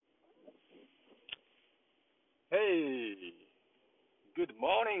Hey, good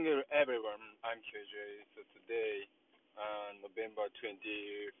morning, everyone. I'm KJ. So today, November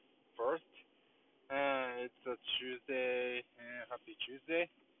 21st, it's a Tuesday. Happy Tuesday.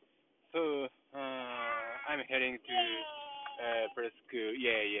 So, I'm heading to press school.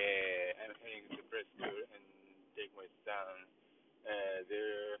 Yeah. I'm heading to press school and take my son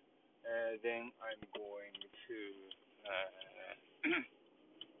there. Then I'm going to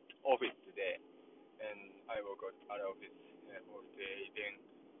office today, and I work at office all day. Then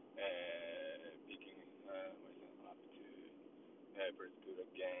picking my son up to preschool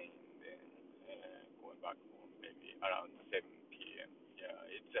again, then going back home maybe around 7 p.m. Yeah,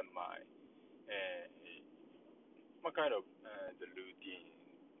 it's my kind of the routine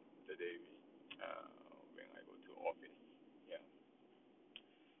today uh, when I go to office. Yeah.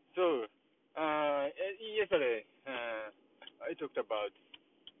 So yesterday I talked about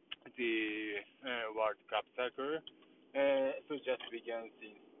the World Cup soccer. So just began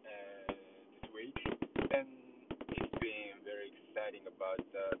since this week, and it's been very exciting about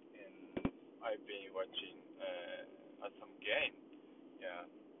that. And I've been watching some game. Yeah,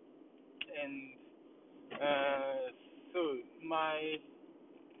 and so my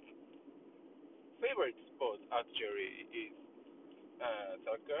favorite sport actually is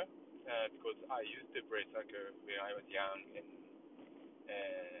soccer because I used to play soccer when I was young, and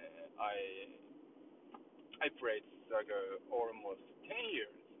I played soccer almost 10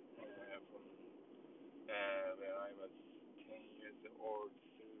 years from when I was 10 years old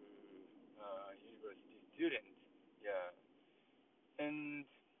through university student. Yeah, and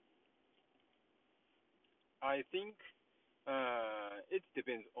I think it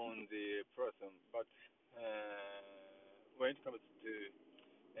depends on the person, but when it comes to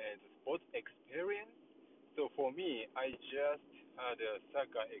the sports experience, so for me, I just had a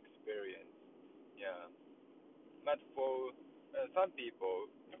soccer experience. Yeah, but for some people,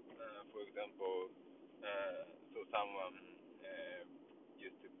 for example, so someone uh,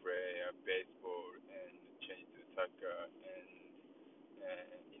 used to play baseball and change to soccer, and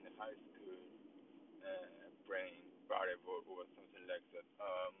in high school playing volleyball or something like that,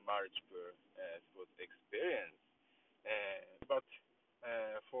 multiple sports experience. But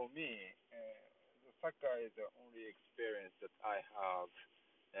for me, the soccer is the only experience that I have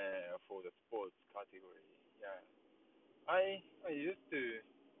for the sports category. Yeah, I used to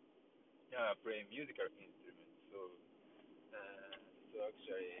play musical instruments, uh, so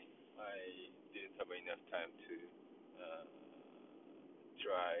actually I didn't have enough time to uh,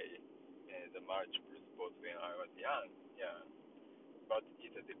 try the multiple sports when I was young. Yeah, but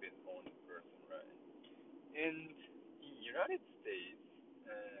it depends on the person, right? And in United States,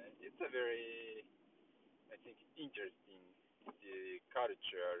 it's a very, I think, interesting the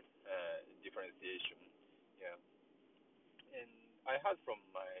cultural differentiation. Yeah, and I heard from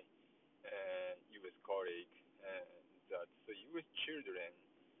my U.S. colleague that so U.S. children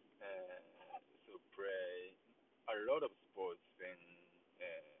so play a lot of sports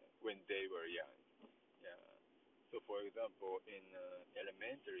when they were young. Yeah. So for example, in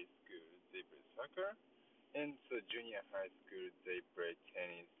elementary school they play soccer, and so junior high school they play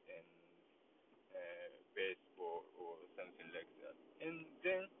tennis and baseball or something like that. And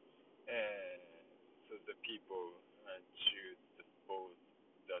then so the people choose the sports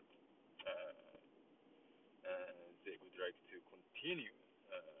that uh, they would like to continue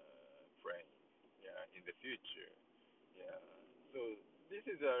playing, yeah, in the future. Yeah. So this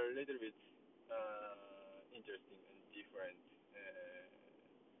is a little bit interesting and different.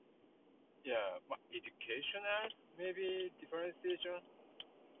 Yeah, educational maybe differentiation.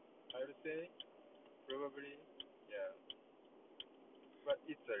 I would say probably. Yeah, but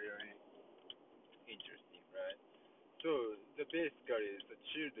it's a really interesting, right? So the basically the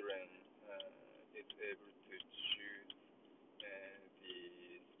children is able to choose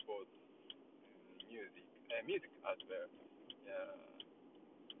the sports, music as well. Yeah,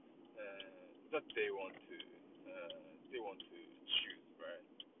 that they want to choose, right?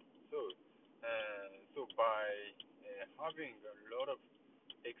 So so by having a lot of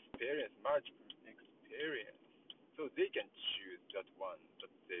experience, much experience, so they can choose that one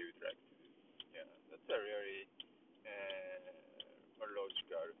that they would like to do. Yeah, that's a really a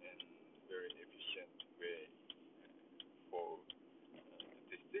logical and very efficient way for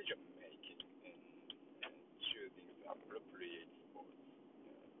decision making and choosing the appropriate sports.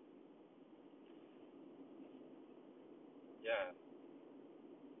 Yeah,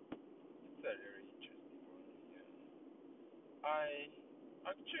 it's a very interesting one. Yeah, I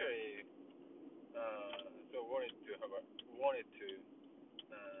actually so wanted to have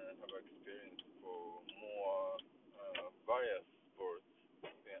experience for more.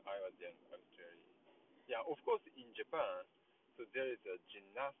 of course, in Japan, so there is a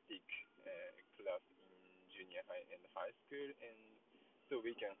gymnastic class in junior high and high school, and so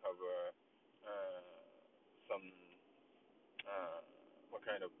we can have some uh, what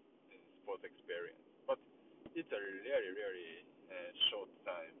kind of sports experience. But it's a really, really short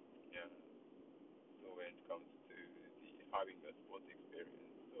time. Yeah. So when it comes to the having a sports experience,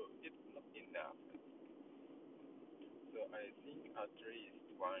 so it's not enough. So I think at least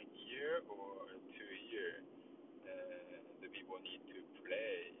 1 year or 2 years, the people need to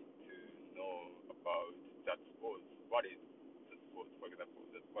play to know about that sport. What is the sport? For example,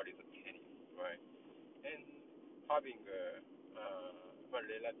 what is a tennis, right? And having a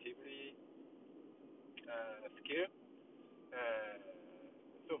relatively skill, uh,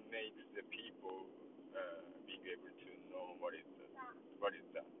 so makes the people being able to know what is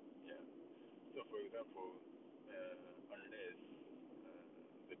that. Yeah. So for example, unless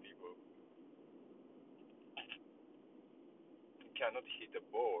the people cannot hit the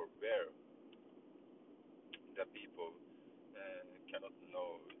ball well, the people cannot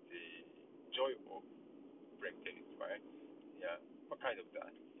know the joy of playing tennis, right? Yeah. What kind of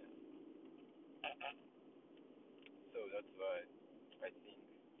that? Yeah. So that's why I think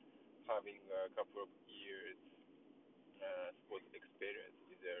having a couple of years sports experience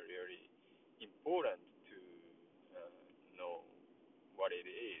is really important to uh, know what it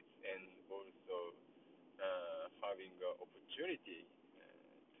is, and also having an opportunity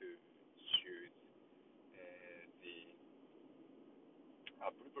to choose the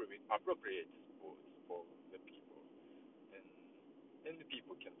appropriate sports for the people, and the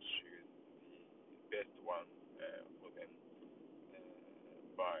people can choose the best one for them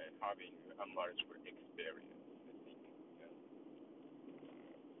by having a multiple experience. I think. Yeah.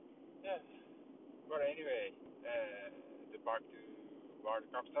 Yeah. But anyway, the back to World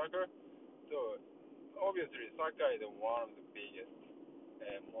Cup soccer. So obviously, soccer is one of the biggest,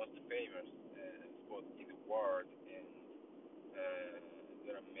 most famous sports in the world, and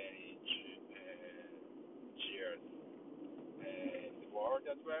there are many cheers in the world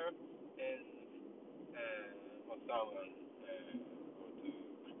as well. And for someone go to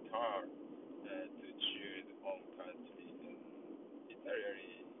Qatar to cheer his own country, and it's a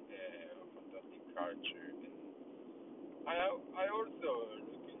really fantastic culture. And I also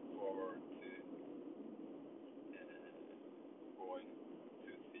looking forward to going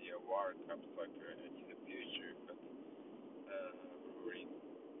to see a World Cup soccer in the future, but probably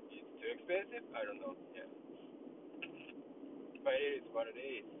it's too expensive. I don't know. Yeah, but it is what it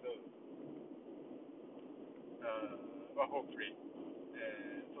is. So, well, hopefully.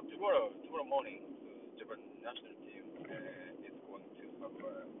 So tomorrow morning, the Japan national team is going to have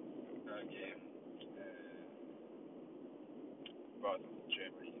a game versus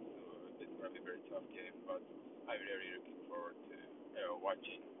Germany. So it's gonna be a very tough game, but I'm really looking forward to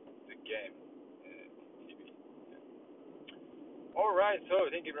watching the game on TV. Yeah. All right, so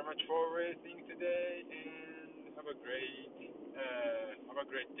thank you very much for listening today, and have a great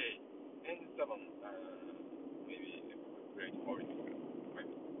day, and someone maybe have a great morning.